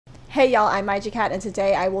Hey y'all, I'm Cat, and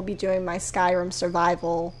today I will be doing my Skyrim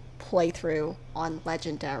survival playthrough on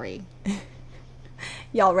Legendary.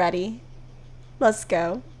 Y'all ready? Let's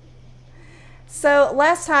go. So,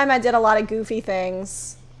 last time I did a lot of goofy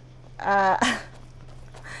things. I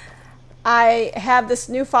have this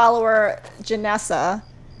new follower, Janessa,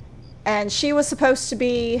 and she was supposed to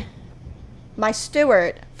be my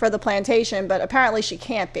steward for the plantation, but apparently she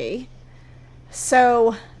can't be.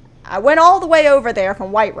 So, I went all the way over there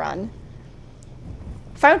from Whiterun.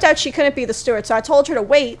 Found out she couldn't be the steward, so I told her to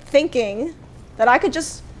wait, thinking that I could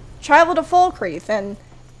just travel to Falkreath, and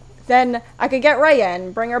then I could get Rhea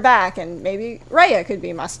and bring her back, and maybe Rhea could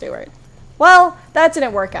be my steward. Well, that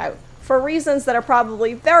didn't work out, for reasons that are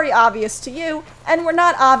probably very obvious to you, and were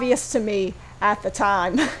not obvious to me at the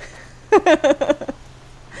time.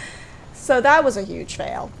 So that was a huge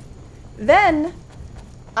fail. Then,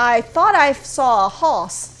 I thought I saw a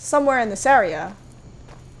hoss somewhere in this area,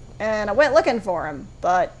 and I went looking for him,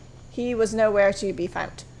 but he was nowhere to be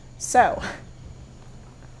found. So,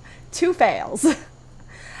 2 fails.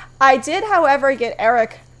 I did, however, get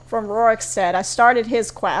Eric from Rorikstead. I started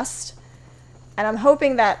his quest, and I'm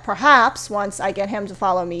hoping that perhaps once I get him to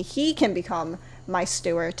follow me, he can become my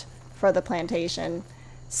steward for the plantation.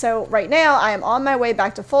 So right now, I am on my way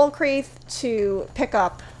back to Falkreath to pick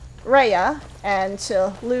up Rhea and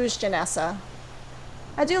to lose Janessa.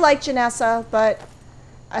 I do like Janessa, but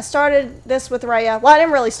I started this with Rhea. Well, I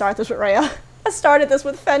didn't really start this with Rhea. I started this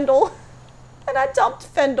with Fendel, and I dumped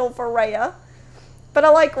Fendel for Rhea. But I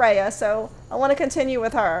like Rhea, so I want to continue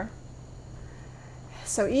with her.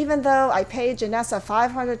 So even though I paid Janessa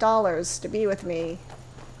 $500 to be with me,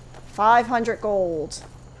 500 gold,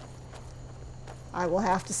 I will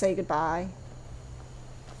have to say goodbye.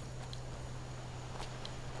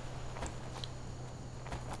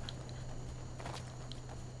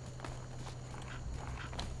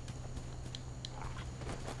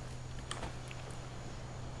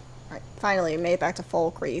 Alright, finally made it back to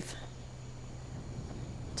Falkreath.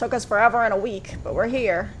 Took us forever and a week, but we're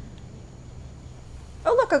here.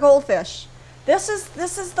 Oh look, a goldfish. This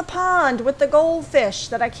is the pond with the goldfish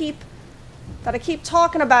that I keep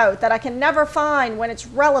talking about, that I can never find when it's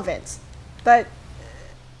relevant. But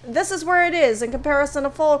this is where it is in comparison to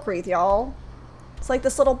Falkreath, y'all. It's like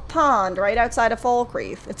this little pond right outside of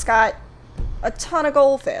Falkreath. It's got a ton of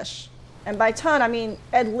goldfish. And by ton, I mean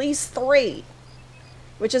at least 3.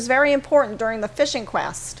 Which is very important during the fishing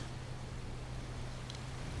quest.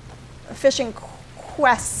 A fishing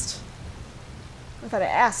quest. Without an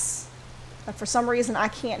S. That for some reason I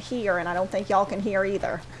can't hear, and I don't think y'all can hear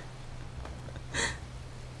either.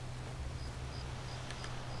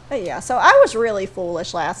 But yeah, so I was really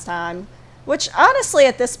foolish last time. Which, honestly,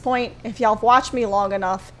 at this point, if y'all have watched me long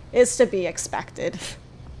enough, is to be expected.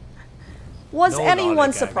 Was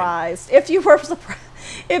anyone surprised? If you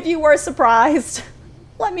were surprised,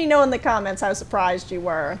 let me know in the comments how surprised you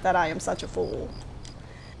were that I am such a fool.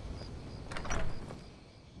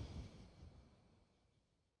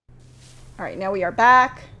 Alright, now we are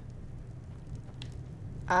back.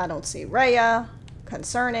 I don't see Rhea.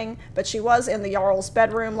 Concerning, but she was in the Jarl's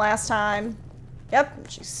bedroom last time. Yep,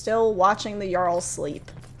 she's still watching the Jarl sleep.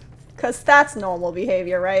 Because that's normal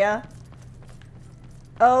behavior, Rhea.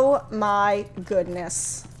 Oh my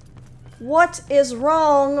goodness. What is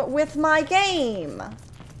wrong with my game?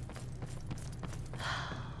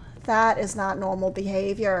 That is not normal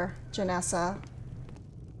behavior, Janessa.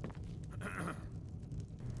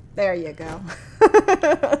 There you go.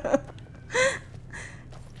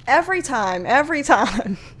 Every time.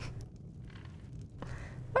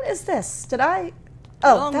 What is this? Did I...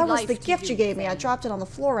 Oh, that was the gift you gave me. I dropped it on the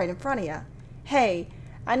floor right in front of you. Hey,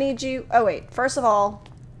 I need you... Oh, wait. First of all,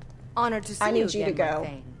 honored to see I need you to go.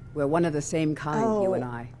 We're one of the same kind, you and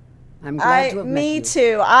I. I'm glad to have met you. Me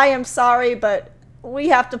too. I am sorry, but we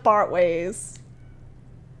have to part ways.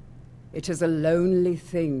 It is a lonely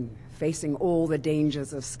thing, facing all the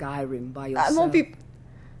dangers of Skyrim by yourself. I won't be...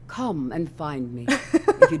 Come and find me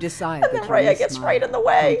if you decide that you Rhea gets right in the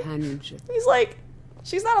way. Companionship. He's like,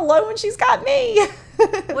 she's not alone, she's got me.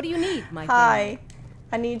 What do you need, my Hi.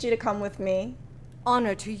 I need you to come with me.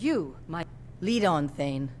 Honor to you, my... Lead on,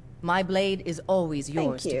 Thane. My blade is always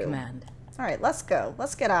yours to command. Alright, let's go.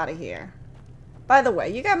 Let's get out of here. By the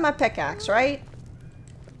way, you got my pickaxe, right?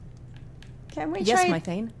 Can we trade? Yes, my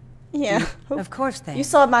Thane. Yeah. Of course, Thane. You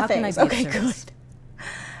saw my How things. Can I be Okay, of service? good.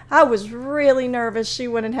 I was really nervous she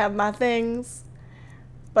wouldn't have my things.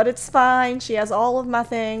 But it's fine. She has all of my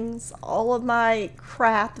things. All of my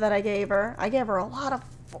crap that I gave her. I gave her a lot of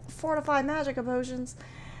fortified magic potions.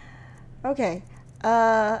 Okay.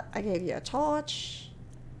 I gave you a torch.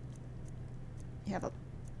 You have a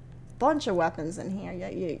bunch of weapons in here.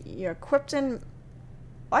 You're equipped in...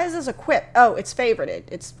 Why is this equipped? Oh, it's favorited.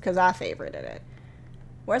 It's because I favorited it.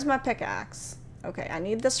 Where's my pickaxe? Okay, I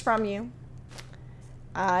need this from you.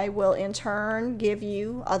 I will in turn give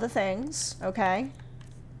you other things, okay?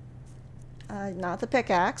 Not the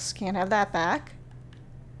pickaxe. Can't have that back.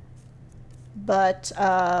 But,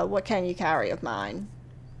 what can you carry of mine?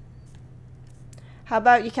 How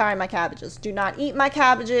about you carry my cabbages? Do not eat my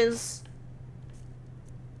cabbages.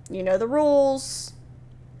 You know the rules.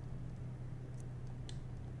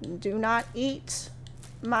 Do not eat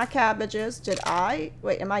my cabbages. Did I?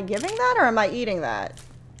 Wait, am I giving that or am I eating that?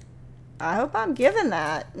 I hope I'm giving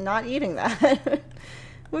that, not eating that. It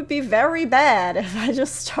would be very bad if I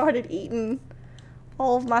just started eating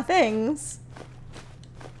all of my things.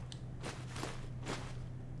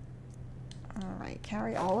 Alright,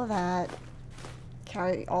 carry all of that.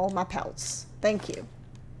 Carry all my pelts. Thank you.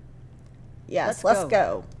 Yes, let's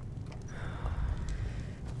go.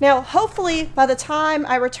 Now, hopefully, by the time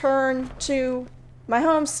I return to my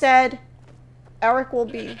homestead, Eric will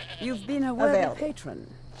be You've been a worthy patron.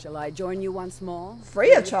 Shall I join you once more?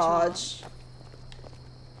 Free of charge.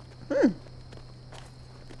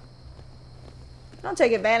 Don't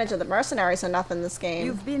take advantage of the mercenaries enough in this game.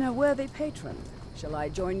 You've been a worthy patron. Shall I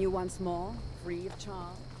join you once more? Free of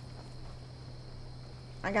charge.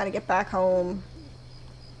 I gotta get back home.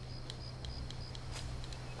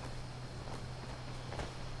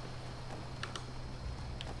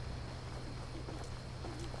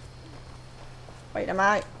 Wait,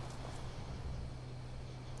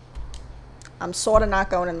 I'm sort of not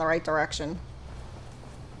going in the right direction.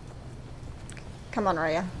 Come on,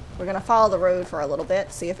 Rhea. We're gonna follow the road for a little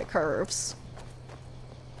bit, see if it curves.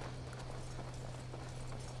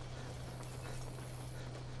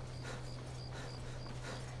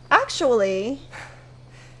 Actually,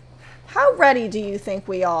 how ready do you think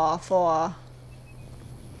we are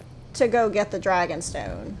to go get the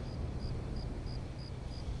Dragonstone?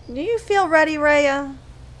 Do you feel ready, Rhea?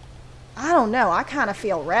 I don't know. I kind of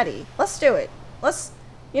feel ready. Let's do it.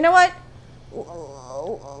 You know what?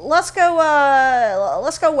 Let's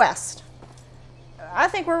go west. I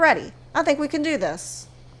think we're ready. I think we can do this.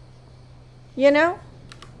 You know?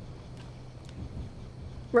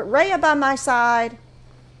 With Rhea by my side,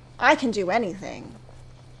 I can do anything.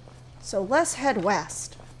 So let's head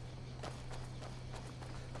west.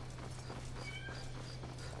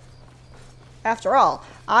 After all,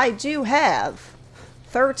 I do have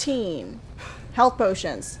 13 health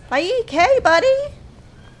potions. Maik, hey, buddy!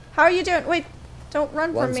 How are you doing? Wait, don't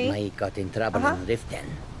run from me. Once Maik got in trouble in Riften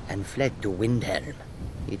and fled to Windhelm.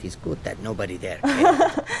 It is good that nobody there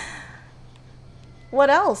cared.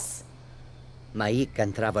 What else? Maik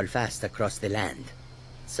can travel fast across the land.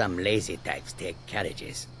 Some lazy types take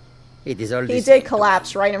carriages. It is all He did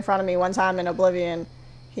collapse right in front of me one time in Oblivion.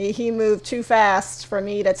 He moved too fast for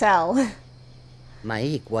me to tell.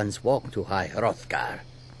 Maik once walked to High Hrothgar.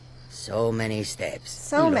 So many steps.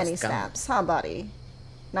 So many steps, huh, buddy?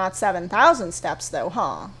 Not 7,000 steps, though,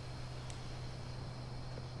 huh?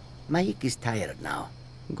 Maik is tired now.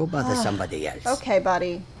 Go bother somebody else. Okay,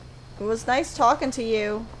 buddy. It was nice talking to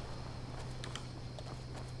you.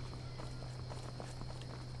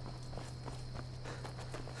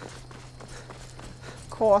 Of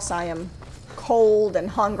course, I am cold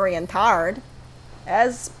and hungry and tired.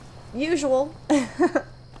 As usual.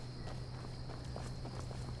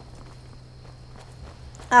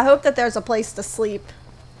 I hope that there's a place to sleep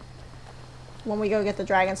when we go get the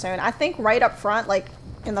Dragonstone. I think right up front, like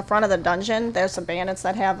in the front of the dungeon, there's some bandits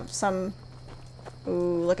that have some...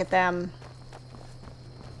 Ooh, look at them.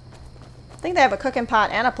 I think they have a cooking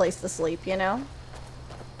pot and a place to sleep, you know?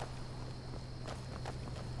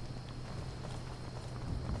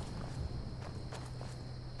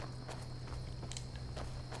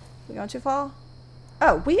 We going too far?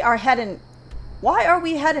 Oh, we are heading... Why are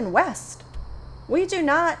we heading west? We do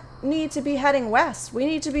not need to be heading west. We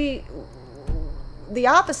need to be the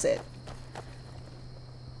opposite.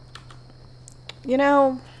 You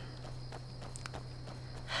know,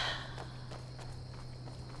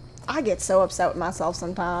 I get so upset with myself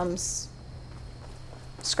sometimes.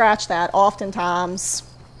 Scratch that, oftentimes.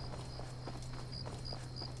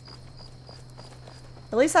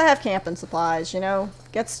 At least I have camping supplies, you know?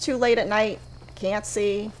 Gets too late at night, can't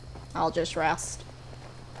see, I'll just rest.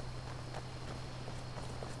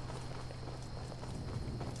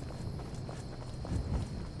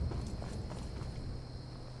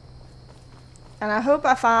 And I hope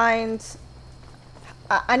I find...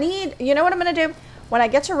 I need... You know what I'm going to do? When I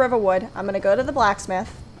get to Riverwood, I'm going to go to the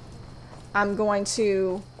blacksmith. I'm going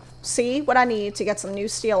to see what I need to get some new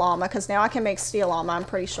steel armor, because now I can make steel armor, I'm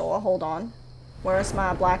pretty sure. Hold on. Where's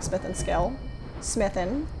my blacksmithing skill?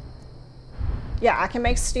 Smithing. Yeah, I can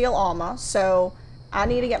make steel armor, so I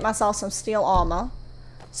need to get myself some steel armor.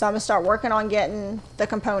 So I'm going to start working on getting the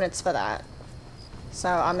components for that. So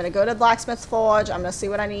I'm going to go to the blacksmith's forge. I'm going to see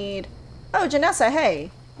what I need. Oh, Janessa, hey.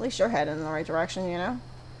 At least you're heading in the right direction, you know?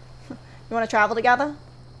 You want to travel together?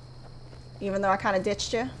 Even though I kind of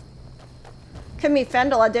ditched you. Could meet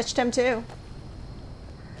Fendel. I ditched him too.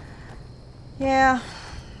 Yeah.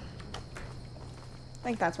 I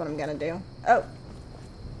think that's what I'm going to do. Oh.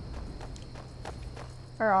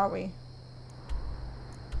 Where are we?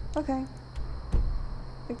 Okay.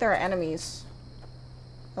 I think there are enemies.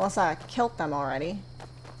 Unless I killed them already.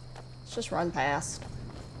 Let's just run past.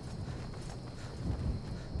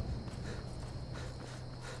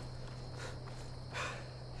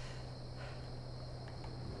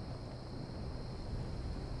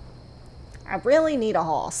 I really need a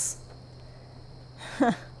horse.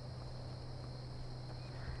 I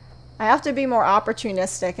have to be more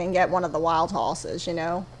opportunistic and get one of the wild horses, you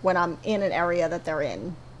know, when I'm in an area that they're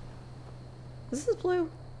in. Is this blue?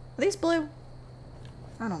 Are these blue?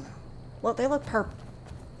 I don't know. Well, they look purple.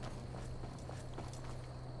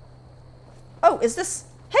 Oh, is this...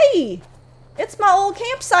 Hey! It's my old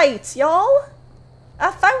campsite, y'all!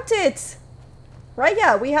 I found it! Right,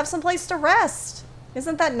 yeah, we have some place to rest.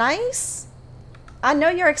 Isn't that nice? I know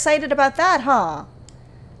you're excited about that, huh?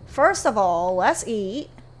 First of all, let's eat.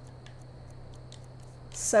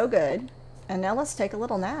 So good. And now let's take a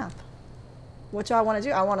little nap. What do I want to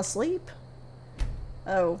do? I want to sleep.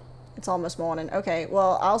 Oh, it's almost morning. Okay,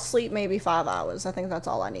 well, I'll sleep maybe 5 hours. I think that's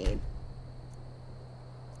all I need.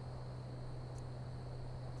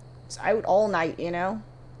 It's out all night, you know?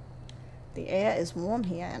 The air is warm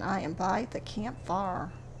here, and I am by the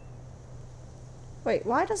campfire. Wait,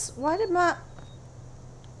 why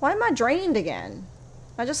am I drained again?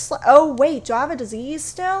 Oh, wait, do I have a disease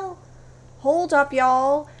still? Hold up,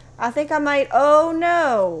 y'all. I think I might... Oh,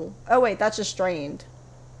 no. Oh, wait, that's just drained.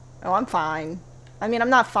 Oh, I'm fine. I mean, I'm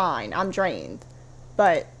not fine. I'm drained.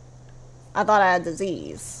 But I thought I had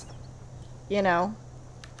disease. You know?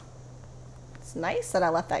 It's nice that I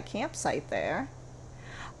left that campsite there.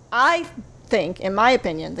 I think, in my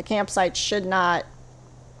opinion, the campsite should not...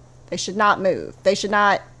 They should not move. They should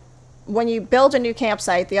not... When you build a new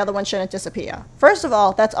campsite, the other one shouldn't disappear. First of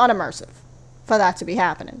all, that's unimmersive for that to be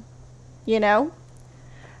happening. You know?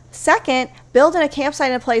 Second, building a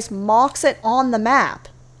campsite in place marks it on the map.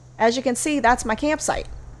 As you can see, that's my campsite.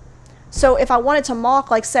 So if I wanted to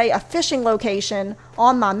mark, like, say, a fishing location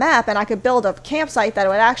on my map, and I could build a campsite that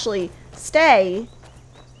would actually stay,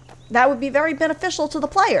 that would be very beneficial to the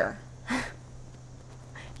player.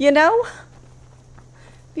 You know?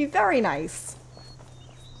 Be very nice.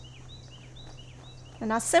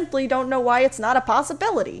 And I simply don't know why it's not a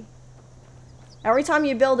possibility. Every time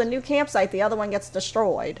you build a new campsite, the other one gets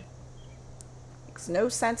destroyed. Makes no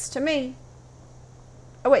sense to me.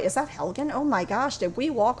 Oh wait, is that Helgen? Oh my gosh, did we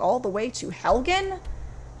walk all the way to Helgen?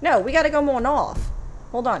 No, we gotta go more north.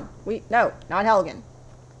 Hold on. No, not Helgen.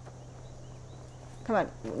 Come on.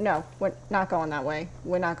 No, we're not going that way.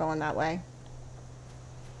 We're not going that way.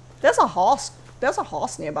 There's a horse. There's a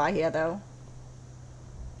horse nearby here, though.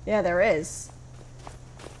 Yeah, there is.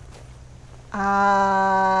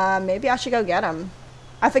 Maybe I should go get him.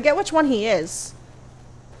 I forget which one he is.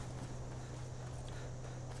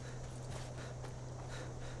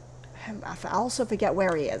 I also forget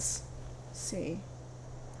where he is. Let's see.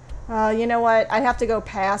 You know what? I'd have to go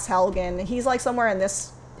past Helgen. He's like somewhere in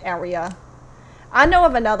this area. I know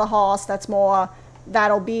of another horse that's more...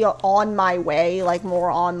 That'll be on my way. Like,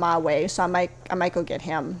 more on my way. So I might go get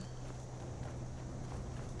him.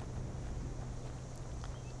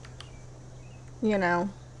 You know.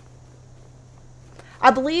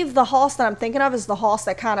 I believe the horse that I'm thinking of is the horse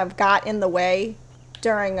that kind of got in the way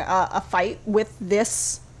during a fight with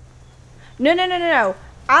this. No.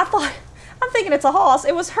 I'm thinking it's a horse.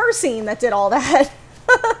 It was her scene that did all that.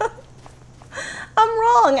 I'm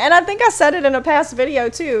wrong. And I think I said it in a past video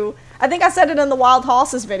too. I think I said it in the Wild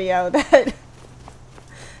Horses video that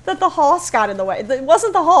the horse got in the way. It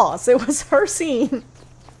wasn't the horse. It was her scene.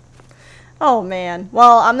 Oh, man.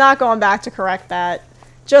 Well, I'm not going back to correct that.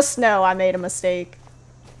 Just know I made a mistake.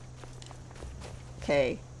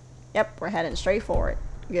 Okay. Yep, we're heading straight for it.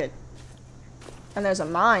 Good. And there's a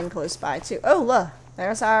mine close by, too. Oh, look.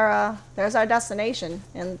 There's our destination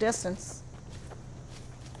in the distance.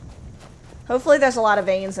 Hopefully there's a lot of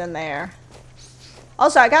veins in there.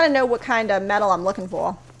 Also, I gotta know what kind of metal I'm looking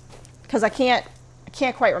for. Because I can't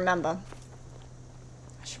quite remember.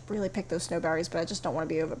 should really pick those snowberries, but I just don't want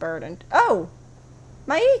to be overburdened. Oh!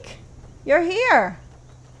 Mike! You're here!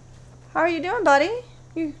 How are you doing, buddy?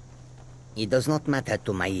 It does not matter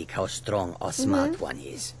to Maik how strong or smart one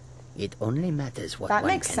is. It only matters what That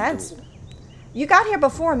one makes can sense. do. You got here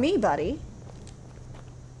before me, buddy.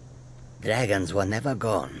 Dragons were never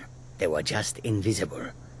gone. They were just invisible.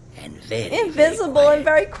 And very, Invisible very and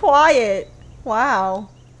very quiet. Wow.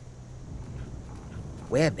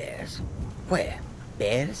 Where bears? Where?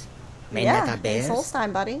 Bears? Men Yeah, that are bears? in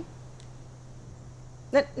Solstein, buddy.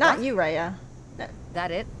 Not you, Raya.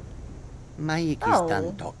 That it? Maik Oh. is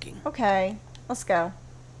done talking. Okay, let's go.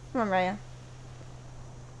 Come on, Raya.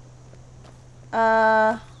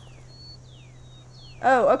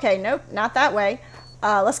 Oh, okay, nope, not that way.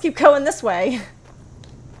 Let's keep going this way.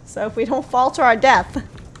 So if we don't fall to our death.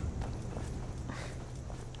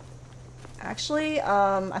 Actually,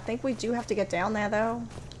 I think we do have to get down there, though.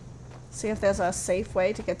 See if there's a safe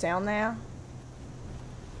way to get down there.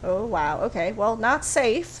 Oh, wow, okay. Well, not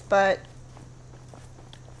safe, but...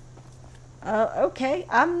 okay,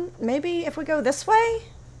 maybe if we go this way?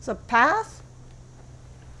 There's a path?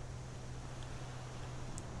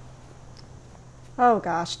 Oh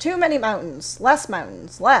gosh, too many mountains. Less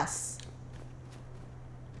mountains. Less.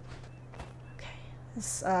 Okay,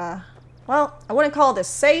 this, well, I wouldn't call this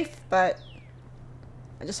safe, but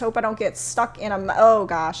I just hope I don't get stuck in a, oh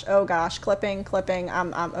gosh, clipping,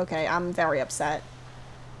 okay, I'm very upset.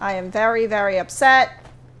 I am very, very upset.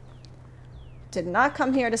 Did not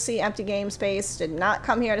come here to see empty game space. Did not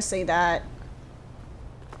come here to see that.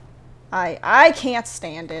 I can't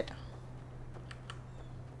stand it.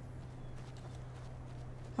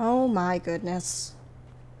 Oh my goodness.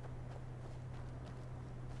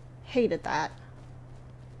 Hated that.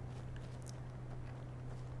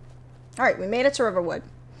 Alright, we made it to Riverwood.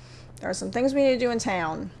 There are some things we need to do in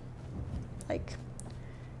town. Like,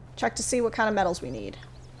 check to see what kind of metals we need.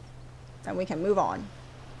 Then we can move on.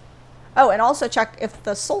 Oh, and also check if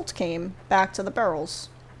the salt came back to the barrels.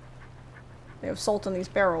 They have salt in these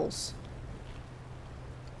barrels.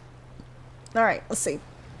 Alright, let's see.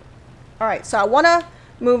 Alright, so I want to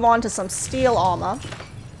move on to some steel armor.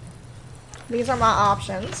 These are my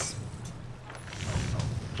options.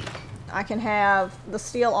 I can have the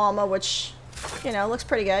steel armor, which, you know, looks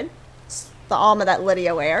pretty good. It's the armor that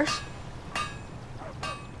Lydia wears.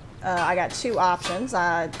 I got two options.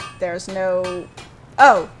 There's no...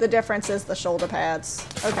 Oh, the difference is the shoulder pads.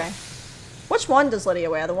 Okay. Which one does Lydia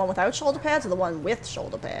wear? The one without shoulder pads or the one with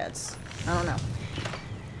shoulder pads? I don't know.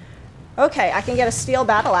 Okay, I can get a steel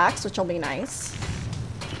battle axe, which will be nice.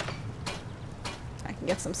 I can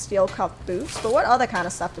get some steel cuff boots. But what other kind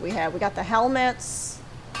of stuff do we have? We got the helmets.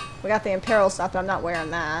 We got the Imperial stuff, but I'm not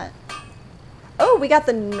wearing that. Oh, we got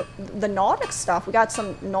the Nordic stuff. We got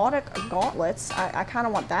some Nordic gauntlets. I kind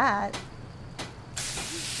of want that.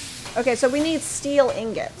 Okay, so we need steel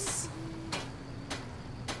ingots.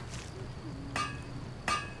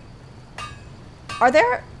 Are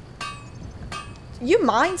there... You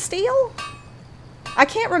mine steel? I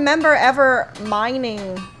can't remember ever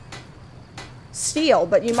mining steel,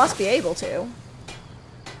 but you must be able to.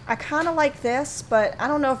 I kind of like this, but I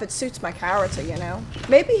don't know if it suits my character, you know?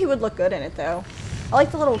 Maybe he would look good in it, though. I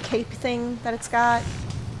like the little cape thing that it's got.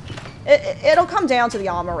 It'll come down to the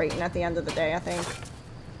armor rating at the end of the day, I think.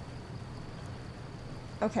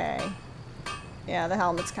 Okay. Yeah, the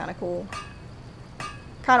helmet's kind of cool.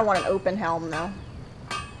 Kind of want an open helm, though.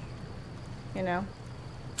 You know?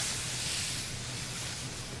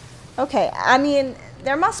 Okay, I mean,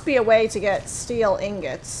 there must be a way to get steel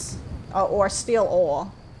ingots. Or steel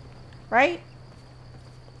ore. Right?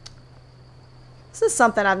 This is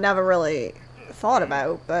something I've never really thought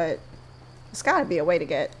about, but there's gotta be a way to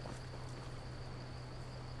get...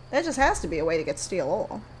 There just has to be a way to get steel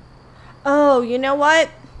ore. Oh, you know what?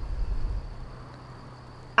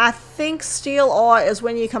 I think steel ore is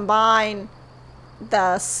when you combine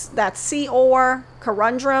that sea ore,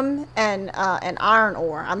 corundum, and iron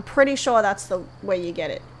ore. I'm pretty sure that's the way you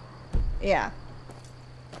get it. Yeah.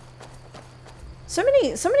 So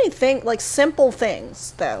many things, like simple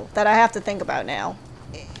things, though, that I have to think about now.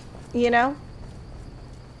 You know?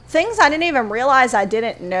 Things I didn't even realize I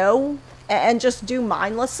didn't know and just do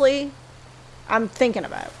mindlessly, I'm thinking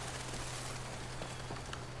about.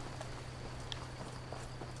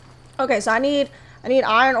 Okay, so I need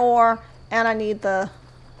iron ore and I need the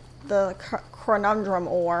corundum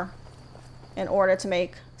ore in order to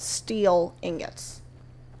make steel ingots.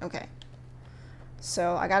 Okay.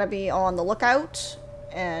 So I gotta be on the lookout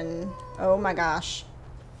and oh my gosh.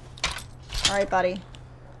 Alright, buddy.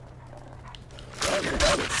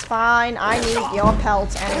 It's fine. I need your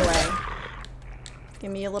pelts anyway.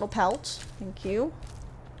 Give me a little pelt. Thank you.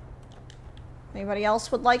 Anybody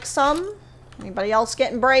else would like some? Anybody else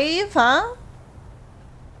getting brave, huh?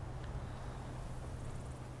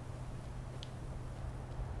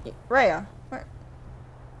 Rhea.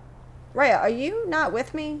 Rhea, are you not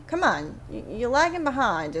with me? Come on. You're lagging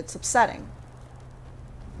behind. It's upsetting.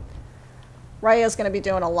 Rhea's gonna be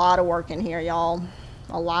doing a lot of work in here, y'all.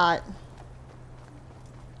 A lot.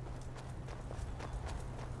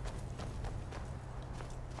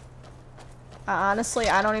 Honestly,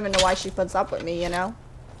 I don't even know why she puts up with me, you know?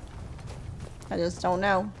 I just don't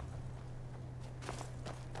know.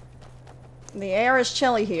 The air is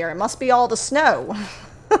chilly here. It must be all the snow.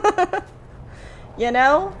 You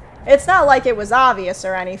know? It's not like it was obvious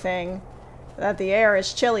or anything that the air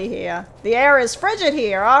is chilly here. The air is frigid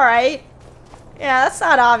here, alright. Yeah, that's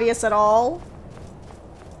not obvious at all.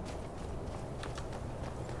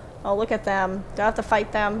 Oh, look at them. Do I have to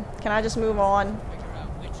fight them? Can I just move on?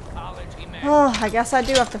 Oh, I guess I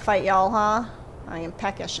do have to fight y'all, huh? I am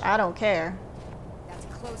peckish. I don't care. That's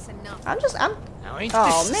close enough.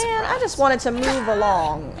 Oh man, I just wanted to move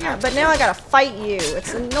along. But now I gotta fight you.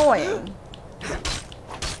 It's annoying.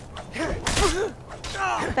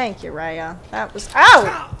 Thank you, Rhea. That was...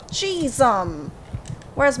 Ow! Jeez,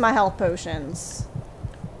 where's my health potions?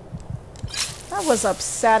 That was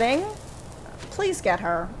upsetting. Please get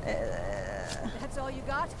her. That's all you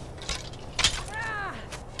got?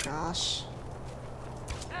 Gosh.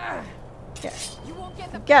 You won't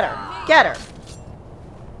Get her. Get her.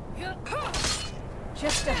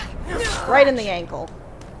 Just right in the ankle.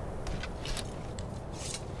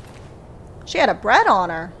 She had a bread on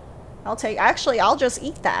her. Actually, I'll just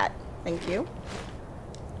eat that. Thank you.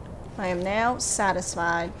 I am now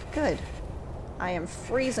satisfied. Good. I am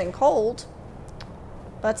freezing cold,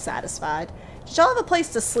 but satisfied. Did y'all have a place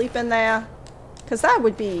to sleep in there? Because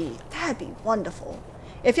that'd be wonderful.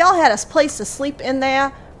 If y'all had a place to sleep in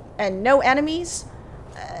there and no enemies,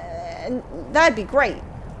 that'd be great.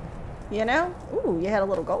 You know? Ooh, you had a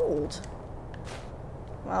little gold.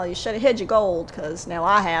 Well, you should have hid your gold, because now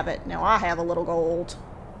I have it. Now I have a little gold.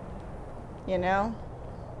 You know?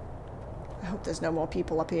 I hope there's no more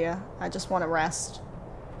people up here. I just want to rest.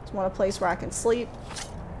 Just want a place where I can sleep.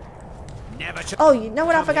 Oh, you know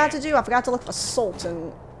what I forgot to do? I forgot to look for salt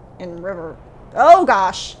in river. Oh,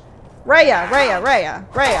 gosh. Rhea,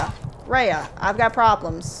 I've got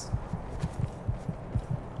problems.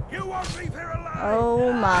 You won't leave here alive.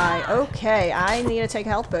 Oh my, okay, I need to take a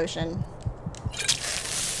health potion.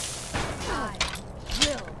 I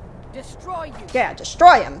will destroy you. Yeah,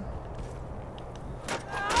 destroy him.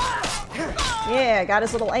 Yeah, got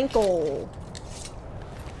his little ankle.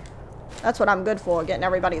 That's what I'm good for, getting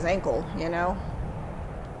everybody's ankle, you know?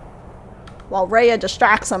 While Rhea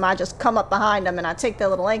distracts them, I just come up behind them and I take their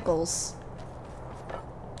little ankles.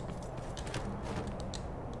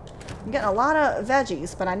 I'm getting a lot of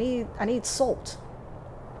veggies, but I need salt.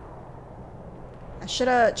 I should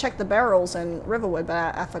have checked the barrels in Riverwood,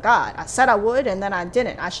 but I forgot. I said I would, and then I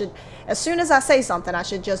didn't. I should, as soon as I say something, I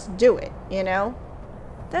should just do it, you know?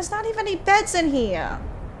 There's not even any beds in here.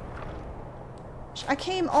 I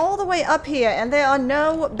came all the way up here, and there are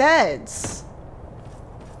no beds.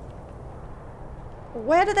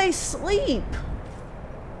 Where do they sleep?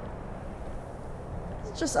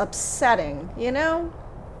 It's just upsetting, you know?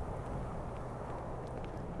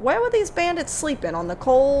 Where were these bandits sleeping? On the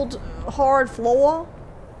cold, hard floor?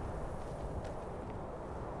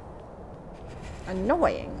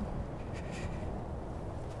 Annoying.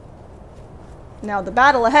 Now, the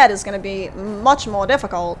battle ahead is going to be much more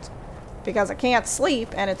difficult because I can't sleep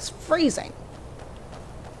and it's freezing.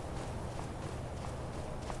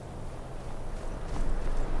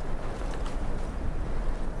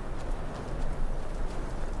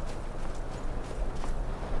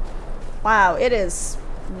 Wow, it is...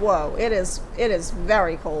 Whoa, it is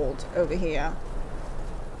very cold over here.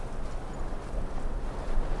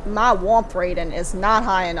 My warmth rating is not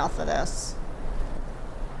high enough for this.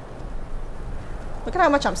 Look at how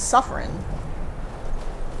much I'm suffering.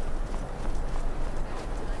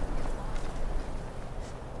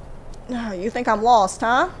 Oh, you think I'm lost,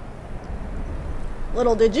 huh?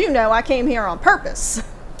 Little did you know I came here on purpose.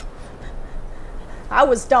 I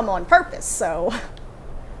was dumb on purpose, so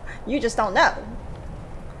you just don't know.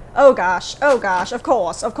 Oh gosh, of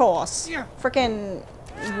course. Frickin'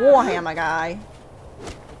 Warhammer guy.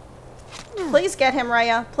 Please get him,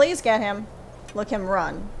 Rhea. Please get him. Look him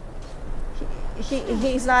run.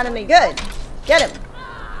 He's not any good. Get him.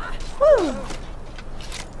 Woo.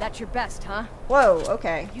 That's your best, huh? Whoa,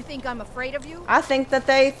 okay. You think I'm afraid of you? I think that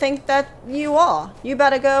they think that you are. You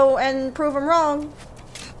better go and prove them wrong.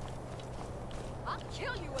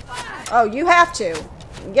 Oh, you have to.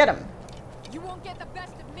 Get him. You won't get the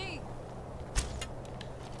best of me.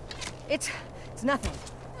 It's nothing.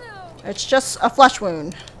 It's just a flesh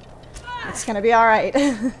wound. It's gonna be alright.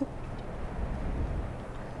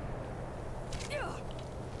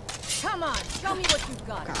 Come on, show me what you've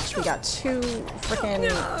got. Gosh, we got two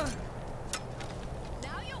freaking.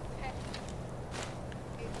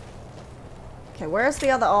 Okay, where's the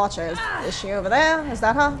other archer? Is she over there? Is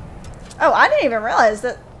that her? Oh, I didn't even realize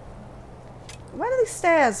that. Where do these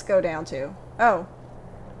stairs go down to? Oh.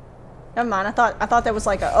 Never mind, I thought there was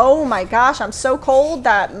like a, oh my gosh, I'm so cold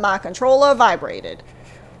that my controller vibrated.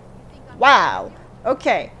 Wow.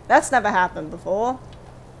 Okay, that's never happened before.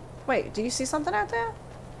 Wait, do you see something out there?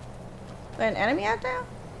 Is there an enemy out there?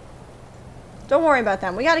 Don't worry about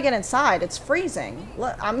them. We gotta get inside. It's freezing.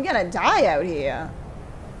 Look, I'm gonna die out here.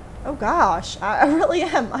 Oh gosh, I really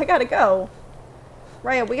am. I gotta go.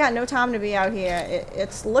 Raya, we got no time to be out here.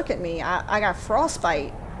 It's look at me. I got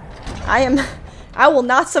frostbite. I will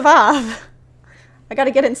not survive. I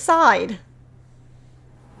gotta get inside.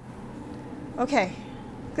 Okay.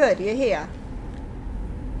 Good, you're here.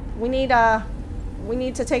 We need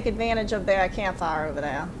to take advantage of their campfire over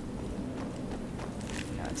there.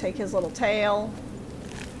 Gotta take his little tail.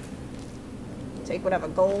 Take whatever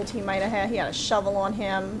gold he might have had. He had a shovel on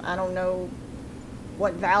him. I don't know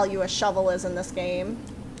what value a shovel is in this game.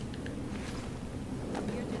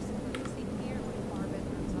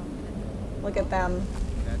 Look at them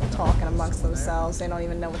talking amongst themselves. They don't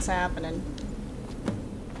even know what's happening.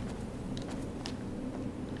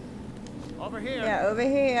 Over here. Yeah, over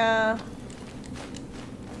here.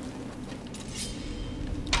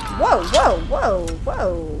 Whoa, whoa, whoa,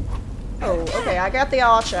 whoa. Oh, okay, I got the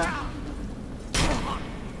archer.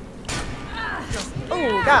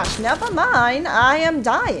 Oh gosh, never mind. I am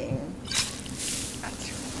dying.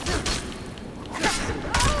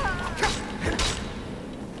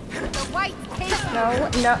 No,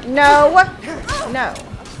 no, no, no.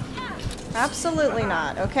 Absolutely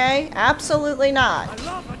not, okay? Absolutely not. I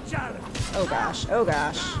love a challenge. Oh gosh, oh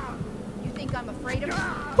gosh. You think I'm afraid of you?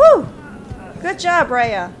 Whew! Good job,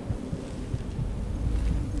 Raya.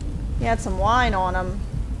 He had some wine on him.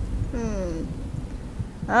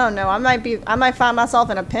 I don't know. I might find myself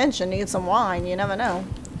in a pinch and need some wine. You never know.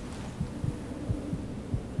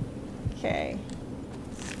 Okay.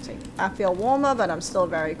 I feel warmer, but I'm still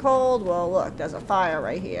very cold. Well, look, there's a fire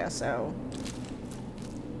right here, so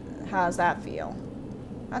how does that feel?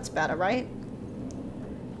 That's better, right?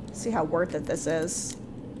 See how worth it this is.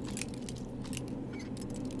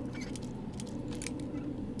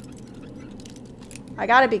 I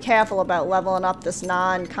gotta be careful about leveling up this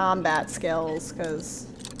non-combat skills, because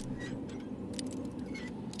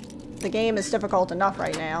the game is difficult enough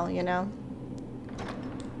right now, you know?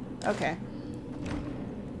 Okay.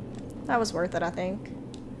 That was worth it, I think.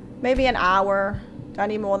 Maybe an hour. Do I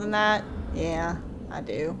need more than that? Yeah, I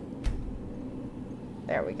do.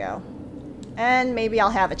 There we go. And maybe I'll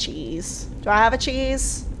have a cheese. Do I have a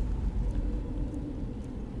cheese?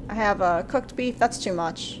 I have a cooked beef. That's too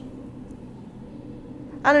much.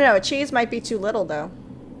 I don't know. A cheese might be too little, though.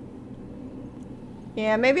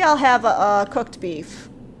 Yeah, maybe I'll have a cooked beef.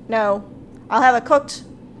 No. I'll have a cooked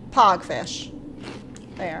pogfish.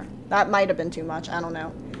 There. That might have been too much. I don't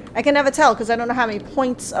know. I can never tell because I don't know how many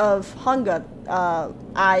points of hunger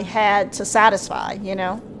I had to satisfy, you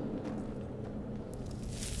know?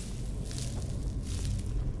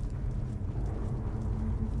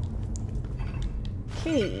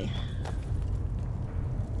 Key.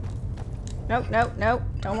 Nope, nope, nope.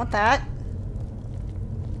 Don't want that.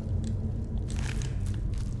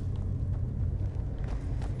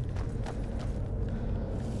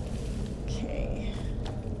 Okay.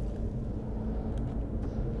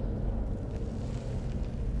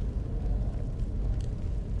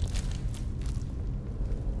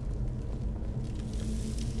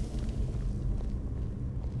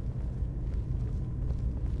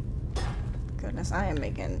 Goodness, I am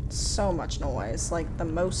making so much noise. Like, the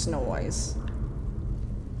most noise.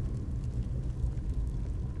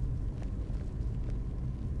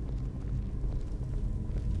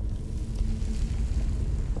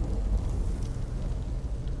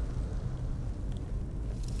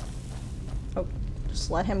 Oh,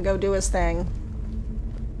 just let him go do his thing.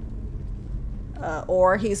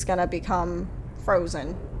 Or he's gonna become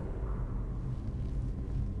frozen.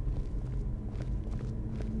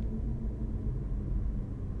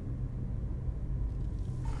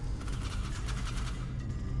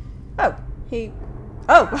 Oh,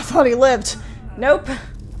 oh, I thought he lived. Nope.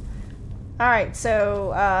 Alright,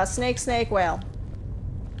 so, snake, snake, whale.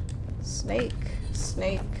 Snake,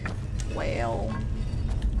 snake, whale.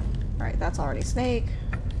 Alright, that's already snake.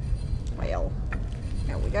 Whale.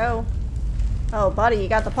 There we go. Oh, buddy, you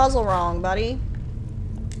got the puzzle wrong, buddy.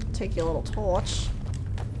 Take your little torch.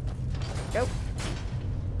 Go.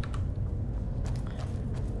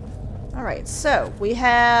 Alright, so we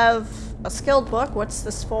have a skilled book. What's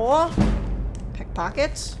this for?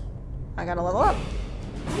 Pickpocket. I gotta level up.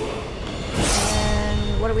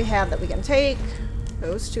 And what do we have that we can take?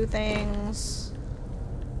 Those two things.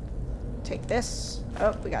 Take this.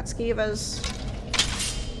 Oh, we got skivas.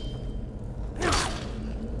 Nope.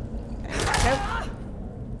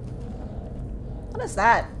 What is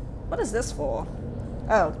that? What is this for?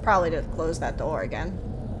 Oh, probably to close that door again.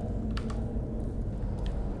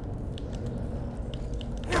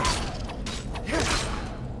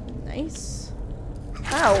 Nice.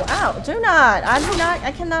 Ow, ow, do not!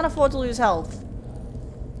 I cannot afford to lose health.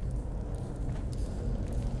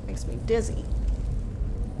 Makes me dizzy.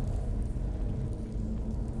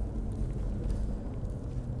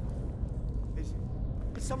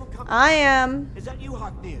 Is someone coming? I am. Is that you,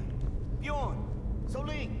 Haknir? Bjorn?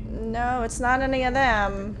 Soling? No, it's not any of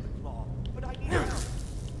them. But I need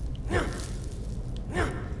help.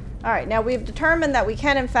 Alright, now we've determined that we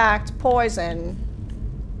can in fact poison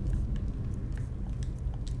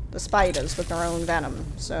the spiders with their own venom.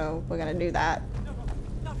 So we're gonna do that. No,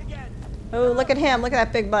 not again. Oh, look at him. Look at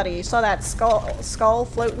that big buddy. You saw that skull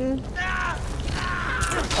floating?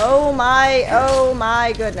 Oh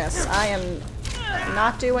my goodness. I am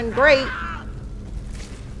not doing great.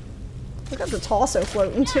 Look at the torso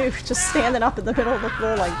floating too. Just standing up in the middle of the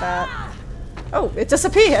floor like that. Oh, it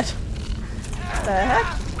disappeared. What the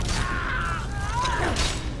heck?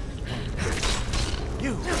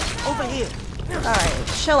 You, over here. Alright,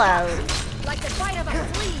 chill out. Like the bite of a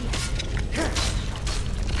flea.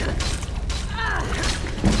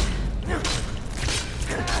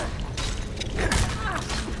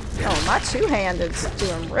 Oh, my two-handed's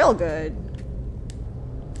doing real good.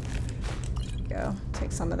 Go.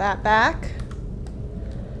 Take some of that back.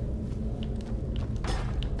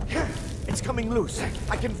 It's coming loose.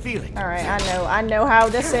 I can feel it. Alright, I know how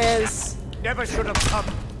this is. Never should have come.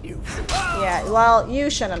 You. Yeah, well, you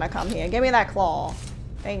shouldn't have come here. Give me that claw.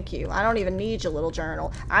 Thank you. I don't even need your little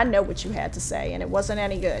journal. I know what you had to say, and it wasn't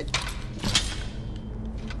any good.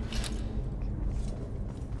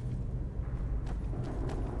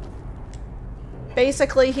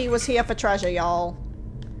 Basically, he was here for treasure, y'all.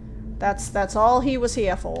 That's all he was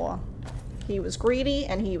here for. He was greedy,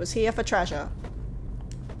 and he was here for treasure.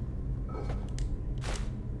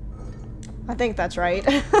 I think that's right.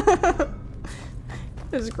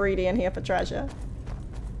 He was greedy and here for treasure.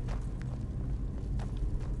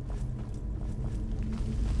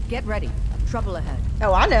 Get ready. Trouble ahead.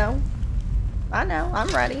 Oh, I know. I know. I'm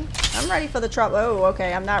ready. I'm ready for the trouble. Oh,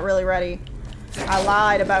 okay. I'm not really ready. I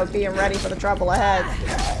lied about being ready for the trouble ahead.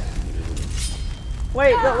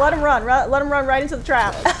 Wait, let him run. Let him run right into the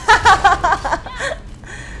trap.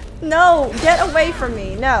 No, get away from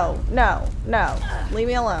me. No, no, no. Leave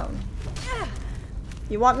me alone.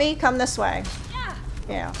 You want me? Come this way.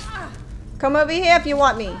 Yeah. Come over here if you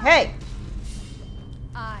want me. Hey!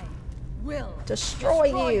 I will Destroy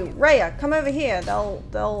you. Rhea, come over here.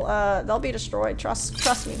 They'll be destroyed. Trust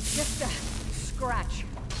me. Just a scratch.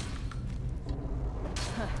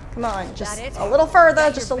 Come on, just That it? a little further,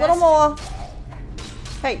 That just a your little more.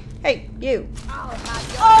 Hey, you. I'll have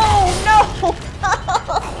your Oh no!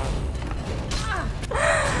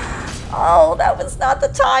 Oh, that was not the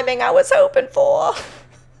timing I was hoping for.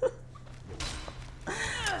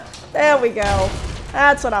 There we go.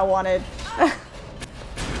 That's what I wanted.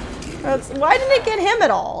 Why didn't it get him at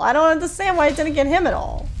all? I don't understand why it didn't get him at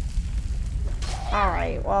all.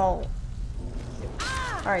 Alright, well.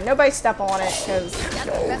 Alright, nobody step on it, because... That's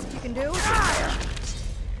the best you can do.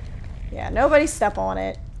 Yeah, nobody step on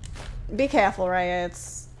it. Be careful, Rhea.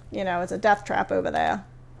 It's, you know, it's a death trap over there.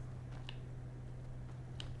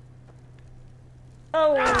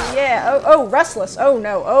 Oh, yeah. Oh, restless. Oh,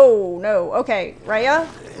 no. Oh, no. Okay, Rhea?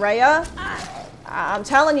 I'm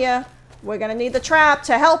telling you, we're gonna need the trap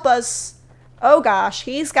to help us. Oh, gosh.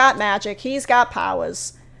 He's got magic. He's got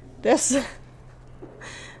powers. This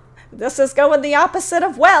is going the opposite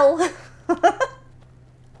of well.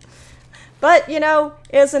 But, you know,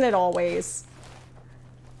 isn't it always?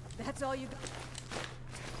 That's all you got.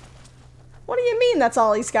 What do you mean that's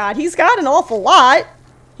all he's got? He's got an awful lot.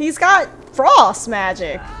 He's got frost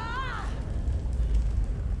magic.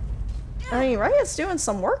 I mean, Rhea's doing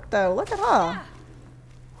some work, though. Look at her.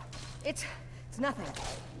 It's nothing.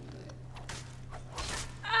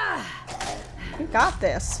 You got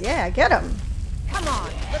this. Yeah, get him. Come on,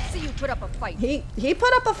 let's see you put up a fight. He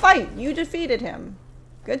put up a fight. You defeated him.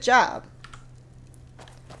 Good job.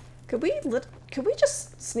 Could we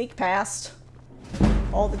just sneak past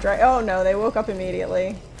all the oh no, they woke up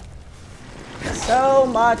immediately. So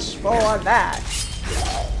much for that.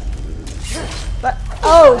 But,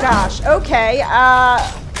 oh gosh, okay,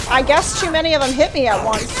 I guess too many of them hit me at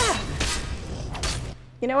once.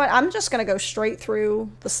 You know what, I'm just gonna go straight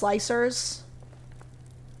through the slicers.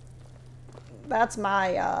 That's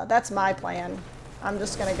my plan. I'm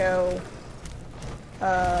just gonna go,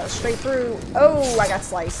 straight through. Oh, I got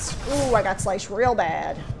sliced. Ooh, I got sliced real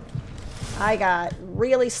bad. I got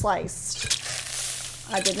really sliced.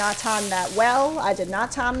 I did not time that well. I did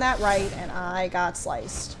not time that right, and I got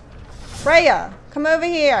sliced. Freya, come over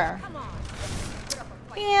here.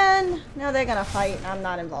 And now they're gonna fight, and I'm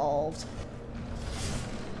not involved.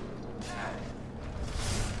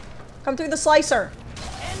 Come through the slicer.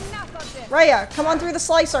 Freya, come on through the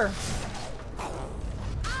slicer.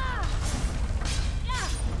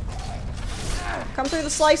 Come through the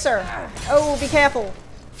slicer. Oh, be careful.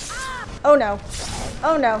 Oh no.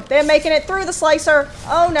 Oh no. They're making it through the slicer.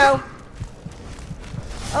 Oh no.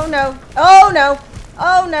 Oh no. Oh no.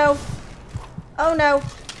 Oh no. Oh no.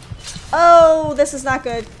 Oh, this is not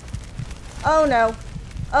good. Oh no.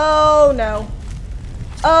 Oh no.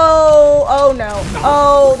 Oh no.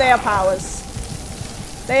 Oh, they have powers.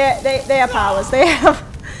 They have powers. They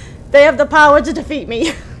have the power to defeat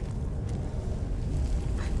me.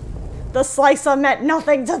 The slicer meant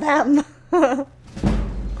nothing to them.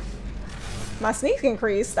 My sneak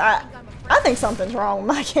increased. I think something's wrong with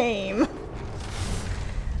my game.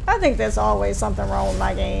 I think there's always something wrong with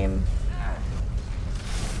my game.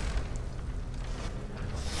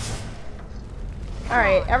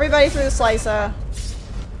 Alright, everybody through the slicer.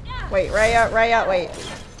 Wait, Raya, wait.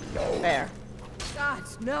 There. God,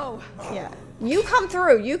 no. Yeah. You come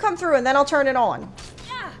through, and then I'll turn it on.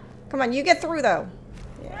 Come on, you get through, though.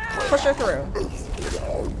 Yeah. Push her through.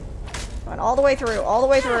 Come on, all the way through, all the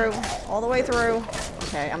way through, all the way through.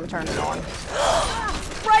 Okay, I'm gonna turn it on.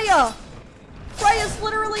 Freya! Freya's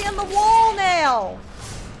literally in the wall now!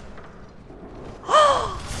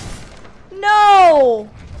 No!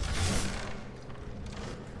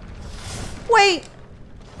 Wait!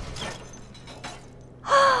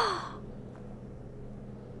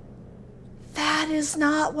 That is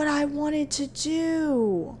not what I wanted to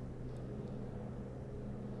do.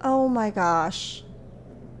 Oh my gosh.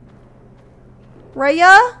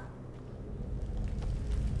 Raya?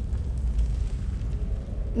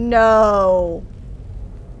 No.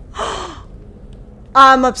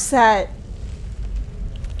 I'm upset.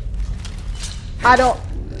 I don't,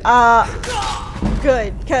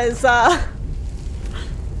 good, because,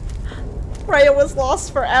 Raya was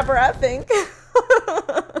lost forever, I think.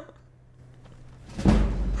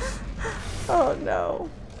 Oh no.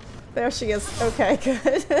 There she is. Okay,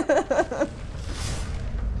 good.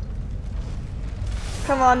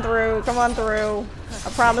 Come on through, come on through. I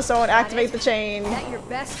promise I won't activate the chain. Is that your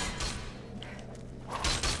best?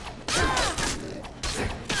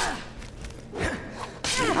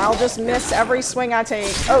 I'll just miss every swing I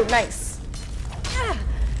take. Oh, nice.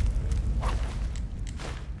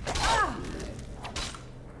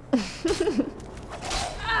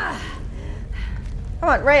 Come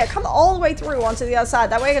on, Raya, come all the way through onto the other side.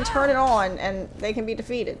 That way I can turn it on and they can be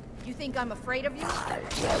defeated. You think I'm afraid of you?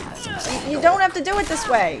 You don't have to do it this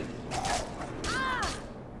way. No.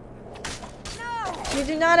 You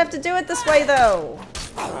do not have to do it this way, though.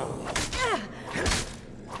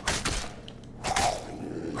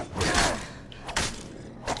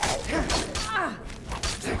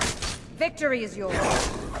 Victory is yours.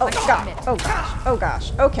 Oh god. Oh gosh. Oh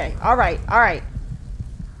gosh. Okay. All right. All right.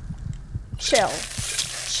 Chill.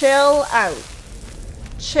 Chill out.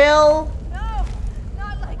 Chill. No,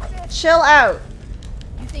 not like this. Chill out.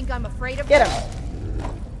 You think I'm afraid of Get you?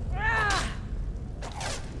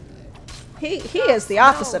 him. He is the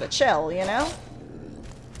opposite of chill, you know?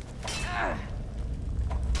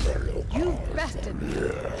 You bested me.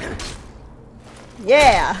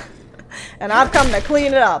 Yeah. And I've come to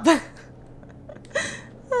clean it up.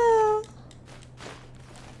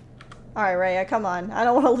 Alright, Raya, come on. I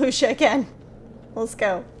don't want to lose you again. Let's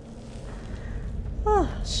go.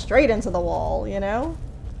 Straight into the wall, you know?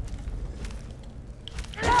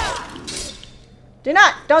 Do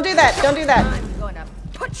not! Don't do that! Don't do that! I'm gonna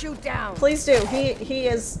put you down. Please do. He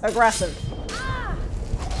is aggressive.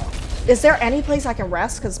 Is there any place I can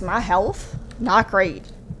rest? Because my health, not great.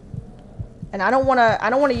 And I don't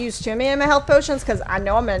wanna use too many of my health potions because I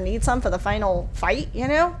know I'm gonna need some for the final fight, you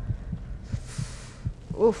know?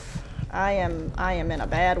 Oof. I am in a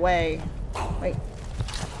bad way. Wait.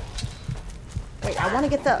 Wait, I want to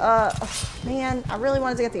get the, oh, man, I really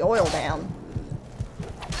wanted to get the oil down.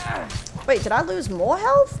 Wait, did I lose more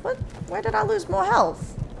health? What? Where did I lose more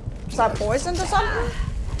health? Was I poisoned or something?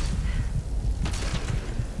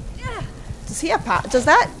 Does he have power? Does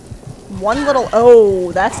that one little...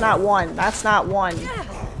 Oh, that's not one. That's not one.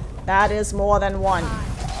 That is more than one.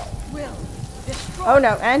 Oh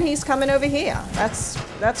no, and he's coming over here. That's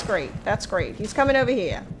great. That's great. He's coming over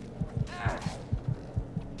here.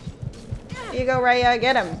 Here you go, Raya.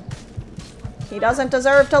 Get him. He doesn't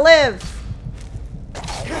deserve to live.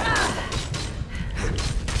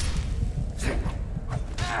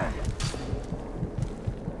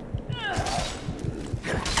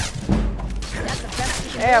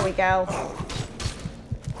 There we go.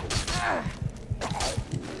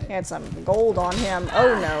 He had some gold on him.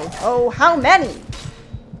 Oh no. Oh, how many?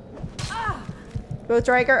 Both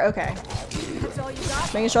Draker? Okay.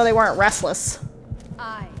 Just making sure they weren't restless.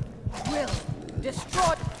 I will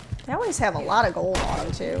destroy. They always have a lot of gold on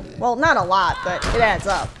them too. Well, not a lot, but it adds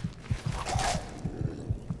up.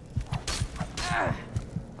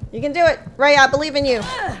 You can do it, Ray. I believe in you.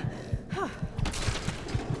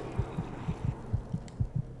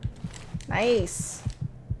 Nice.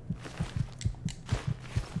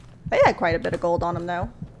 They had quite a bit of gold on them, though.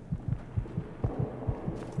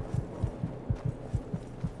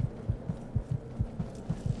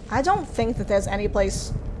 I don't think that there's any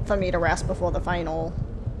place for me to rest before the final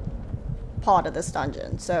part of this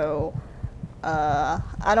dungeon, so I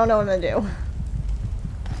don't know what I'm gonna do.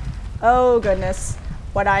 Oh goodness.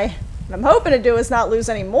 What I'm hoping to do is not lose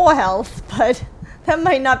any more health, but that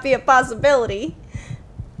might not be a possibility.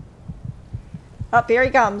 Up here he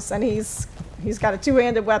comes, and he's got a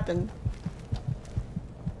two-handed weapon.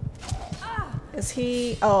 Is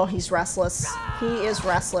he? Oh, he's restless. He is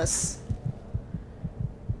restless.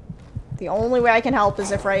 The only way I can help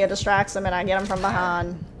is if Raya distracts him and I get him from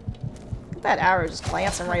behind. Look at that arrow just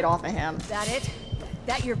glancing right off of him. That it?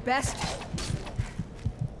 That your best?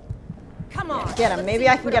 Come on. Yeah, get him. Maybe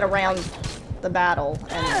I can get around the battle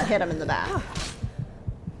and hit him in the back.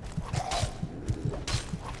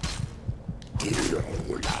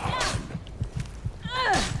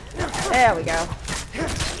 There we go.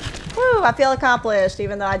 Woo, I feel accomplished,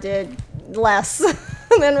 even though I did less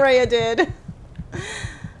than Raya did.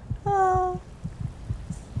 Oh.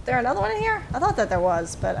 Is there another one in here? I thought that there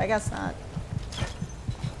was, but I guess not.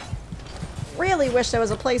 Really wish there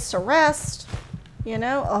was a place to rest. You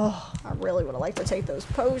know? Oh, I really would have liked to take those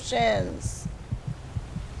potions.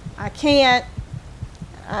 I can't.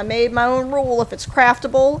 I made my own rule. If it's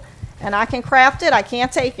craftable and I can craft it, I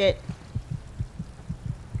can't take it.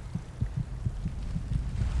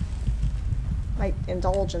 Might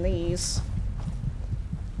indulge in these.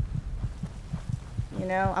 You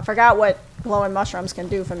know, I forgot what glowing mushrooms can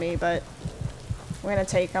do for me, but we're gonna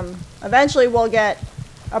take them. Eventually we'll get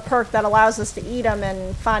a perk that allows us to eat them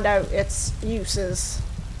and find out its uses.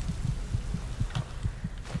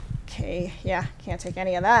 Okay, yeah, can't take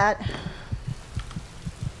any of that.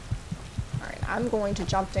 Alright, I'm going to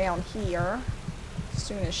jump down here as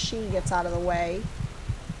soon as she gets out of the way.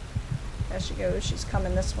 There she goes, she's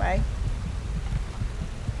coming this way.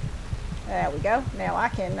 There we go. Now I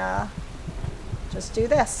can just do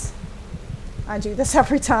this. I do this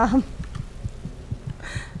every time.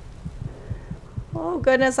 Oh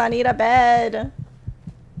goodness, I need a bed.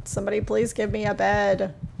 Somebody please give me a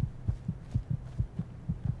bed.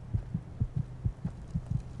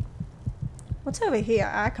 What's over here?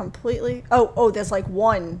 I completely... Oh, there's like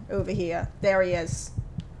one over here. There he is.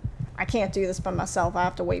 I can't do this by myself. I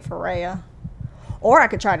have to wait for Raya. Or I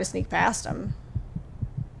could try to sneak past him.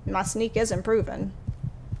 My sneak is improving.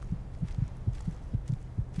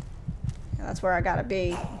 Yeah, that's where I gotta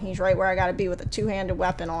be. He's right where I gotta be with a two-handed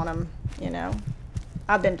weapon on him, you know.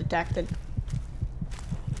 I've been detected.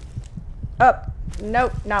 Oh,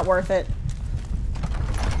 nope, not worth it.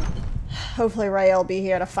 Hopefully Raya will be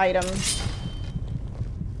here to fight him.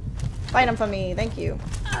 Fight him for me, thank you.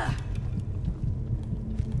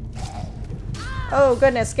 Oh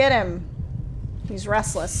goodness, get him. He's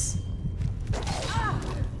restless.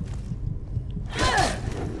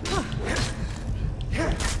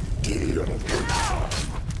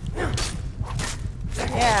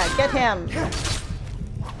 Yeah, get him.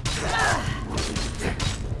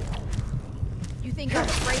 You think I'm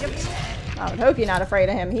afraid of you? I would hope you're not afraid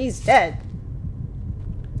of him. He's dead.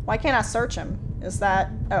 Why can't I search him? Is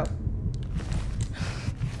that... Oh.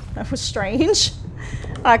 That was strange.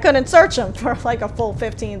 I couldn't search him for like a full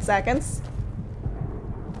 15 seconds.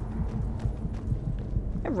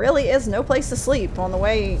 There really is no place to sleep on the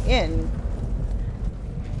way in.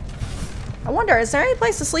 I wonder, is there any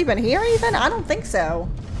place to sleep in here even? I don't think so.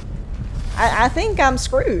 I think I'm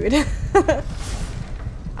screwed.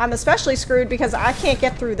 I'm especially screwed because I can't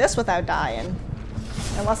get through this without dying.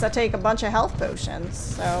 Unless I take a bunch of health potions.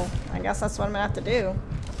 So, I guess that's what I'm gonna have to do.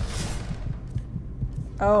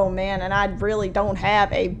 Oh man, and I really don't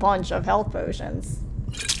have a bunch of health potions.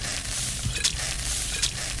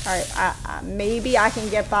 Alright, maybe I can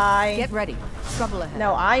get by. Get ready. Trouble ahead.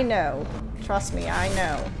 No, I know. Trust me, I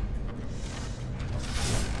know.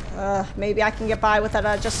 Maybe I can get by with what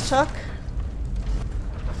I just took.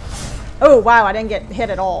 Oh, wow, I didn't get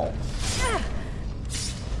hit at all.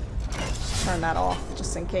 Just turn that off,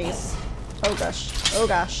 just in case. Oh gosh. Oh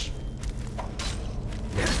gosh.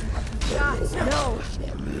 No.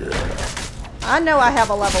 I know I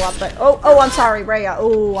have a level up, but... Oh, I'm sorry, Rhea.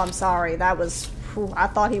 Oh, I'm sorry. That was... Whew, I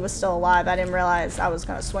thought he was still alive. I didn't realize I was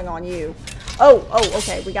going to swing on you. Oh,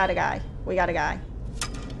 okay. We got a guy. We got a guy.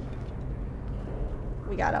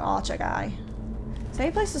 We got an archer guy. Is there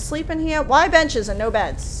any place to sleep in here? Why benches and no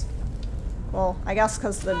beds? Well, I guess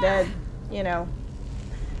because the dead, you know...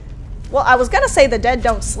 Well, I was going to say the dead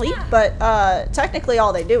don't sleep, but technically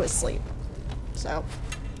all they do is sleep. So...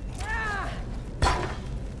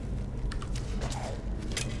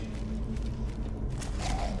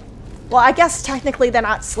 Well, I guess technically they're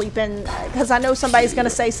not sleeping, because I know somebody's going to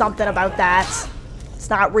say something about that. It's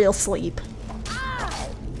not real sleep.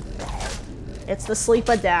 It's the sleep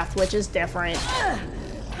of death, which is different.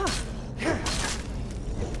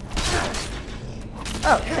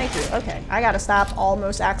 Oh, thank you. Okay, I gotta stop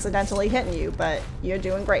almost accidentally hitting you, but you're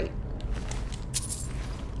doing great.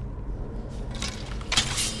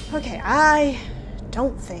 Okay, I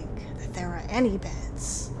don't think that there are any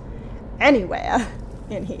beds anywhere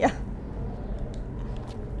in here.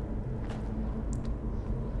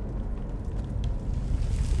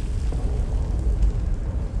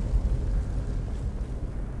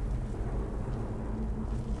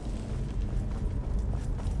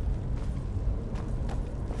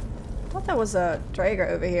 I thought there was a Drager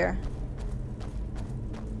over here.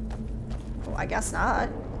 Well, I guess not.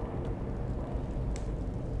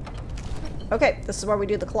 Okay, this is where we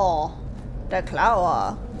do the claw. The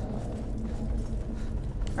claw.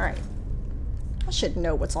 Alright. I should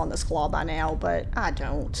know what's on this claw by now, but I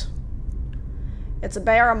don't. It's a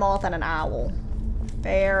bear, a moth, and an owl.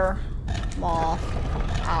 Bear, moth,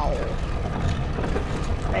 owl.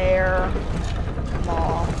 Bear,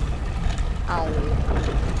 moth, owl.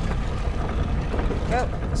 Yep,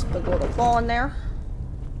 let's put a little claw in there.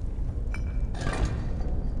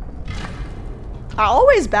 I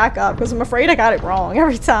always back up because I'm afraid I got it wrong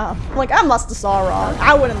every time. I'm like, I must have saw wrong.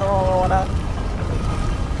 I went in the wrong order.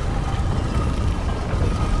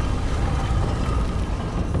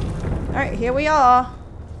 Alright, here we are.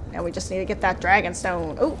 Now we just need to get that dragon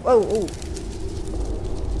stone. Oh.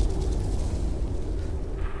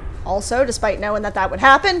 Also, despite knowing that that would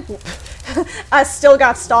happen, I still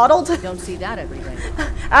got startled. Don't see that every day.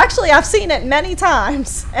 Actually, I've seen it many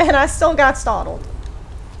times, and I still got startled.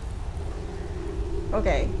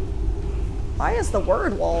 Okay. Why is the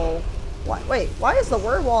word wall... Wait, why is the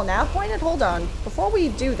word wall now pointed? Hold on. Before we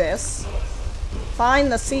do this, find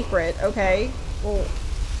the secret. Okay. Well,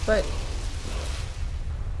 but...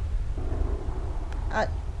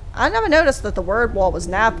 I never noticed that the word wall was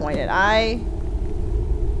nav pointed.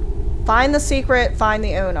 Find the secret, find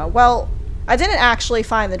the owner. Well, I didn't actually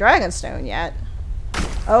find the Dragonstone yet.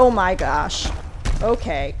 Oh my gosh.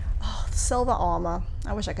 Okay. Oh, the silver armor.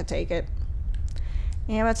 I wish I could take it.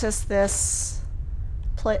 Amethyst, this.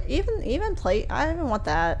 Even plate. I don't even want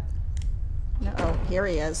that. No, oh, here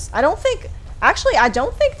he is. I don't think... Actually, I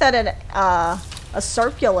don't think that a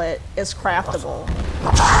circlet is craftable.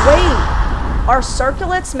 Wait! Are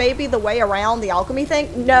circlets maybe the way around the alchemy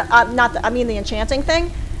thing? No, I mean the enchanting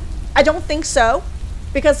thing. I don't think so,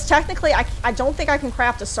 because technically I don't think I can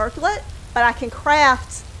craft a circlet, but I can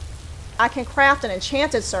craft an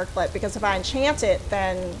enchanted circlet, because if I enchant it,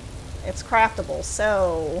 then it's craftable.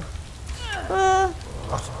 So I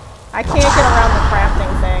can't get around the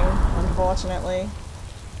crafting thing, unfortunately.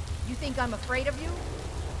 You think I'm afraid of you?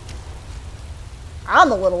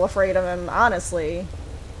 I'm a little afraid of him, honestly.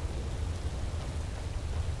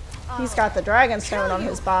 He's got the Dragonstone on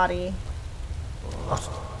his body.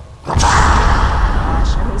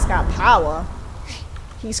 Gosh, and he's got power.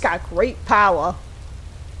 He's got great power.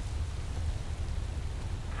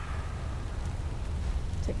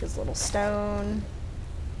 Take his little stone.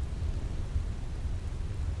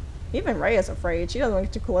 Even Ray is afraid. She doesn't want to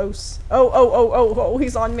get too close. Oh,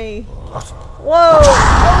 he's on me. Whoa!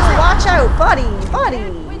 Oh, watch out, buddy! Buddy!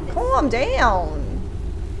 Calm down.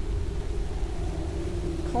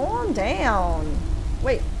 Calm down.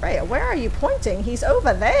 Wait, Rhea, where are you pointing? He's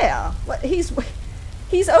over there. What? He's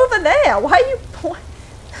over there. Why are you pointing?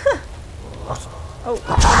 Oh,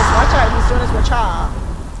 watch out. He's doing his wacha.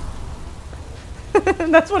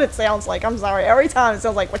 That's what it sounds like. I'm sorry. Every time it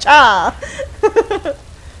sounds like wacha.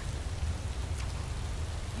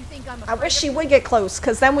 I wish she would get close,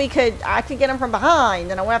 because then I could get him from behind,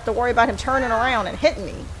 and I won't have to worry about him turning around and hitting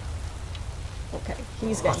me. Okay,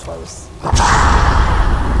 he's getting close.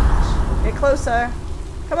 Get closer.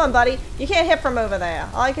 Come on, buddy. You can't hit from over there.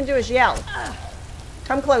 All I can do is yell.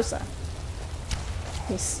 Come closer.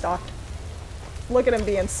 He's stuck. Look at him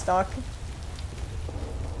being stuck.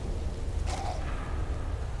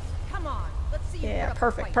 Come on, let's see. Yeah,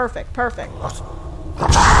 perfect, perfect, perfect.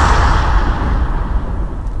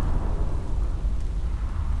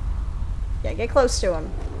 Yeah, get close to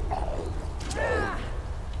him.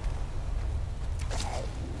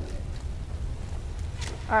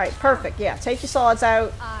 Alright, perfect. Yeah, take your swords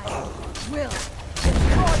out. I will.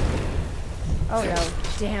 Oh no.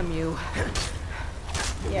 Damn you.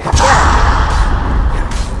 Yeah, get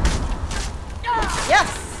him.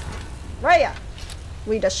 Yes! Rhea!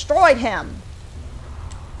 We destroyed him.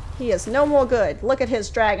 He is no more good. Look at his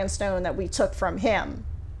dragon stone that we took from him.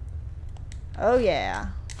 Oh yeah.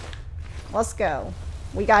 Let's go.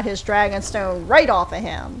 We got his dragon stone right off of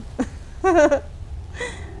him.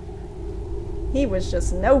 He was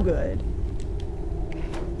just no good.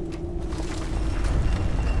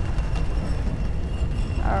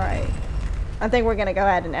 Alright. I think we're gonna go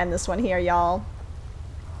ahead and end this one here, y'all.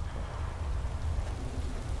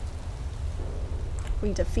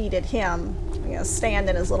 We defeated him. I'm gonna stand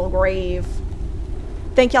in his little grave.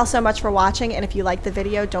 Thank y'all so much for watching, and if you liked the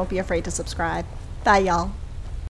video, don't be afraid to subscribe. Bye, y'all.